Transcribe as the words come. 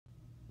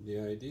The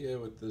idea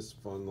with this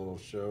fun little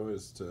show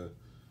is to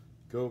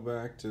go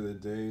back to the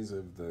days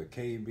of the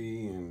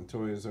KB and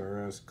Toys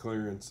R Us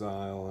clearance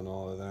aisle and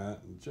all of that,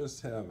 and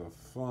just have a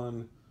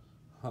fun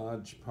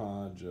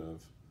hodgepodge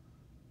of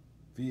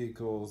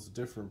vehicles,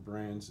 different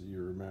brands that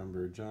you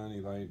remember. Johnny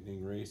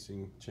Lightning,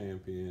 Racing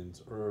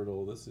Champions,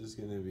 Ertl. This is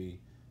going to be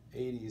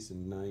 80s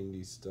and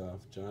 90s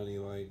stuff. Johnny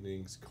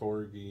Lightning's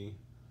Corgi.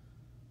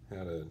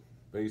 Had a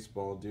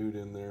baseball dude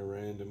in there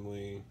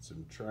randomly.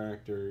 Some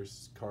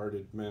tractors,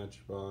 carded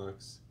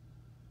Matchbox,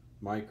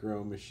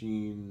 micro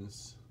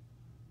machines,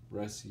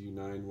 Rescue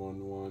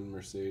 911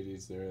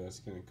 Mercedes there. That's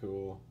kind of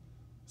cool.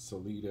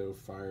 Solido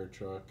fire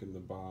truck in the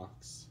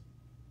box.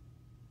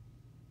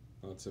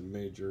 Lots of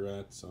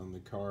majorettes on the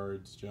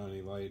cards,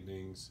 Johnny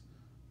Lightnings,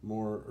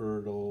 more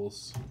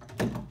Ertls,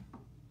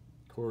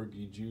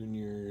 Corgi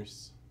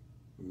Juniors.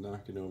 I'm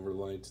knocking over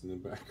lights in the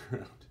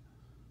background.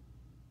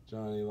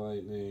 Johnny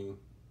Lightning.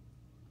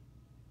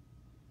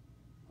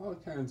 All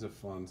kinds of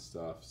fun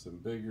stuff. Some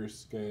bigger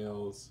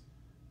scales.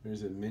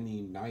 There's a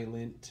mini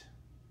Nylint,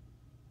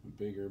 a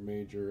bigger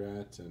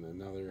majorette, and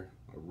another,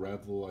 a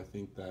Revel, I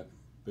think that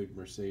big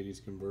Mercedes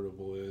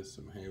convertible is.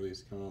 Some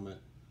Haley's Comet.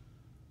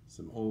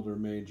 Some older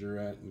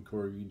majorette and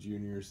Corgi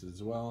Juniors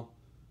as well.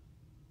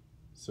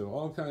 So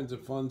all kinds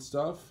of fun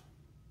stuff.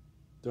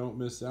 Don't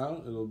miss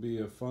out. It'll be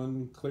a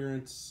fun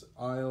clearance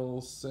aisle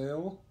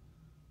sale,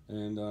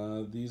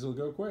 and these will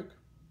go quick.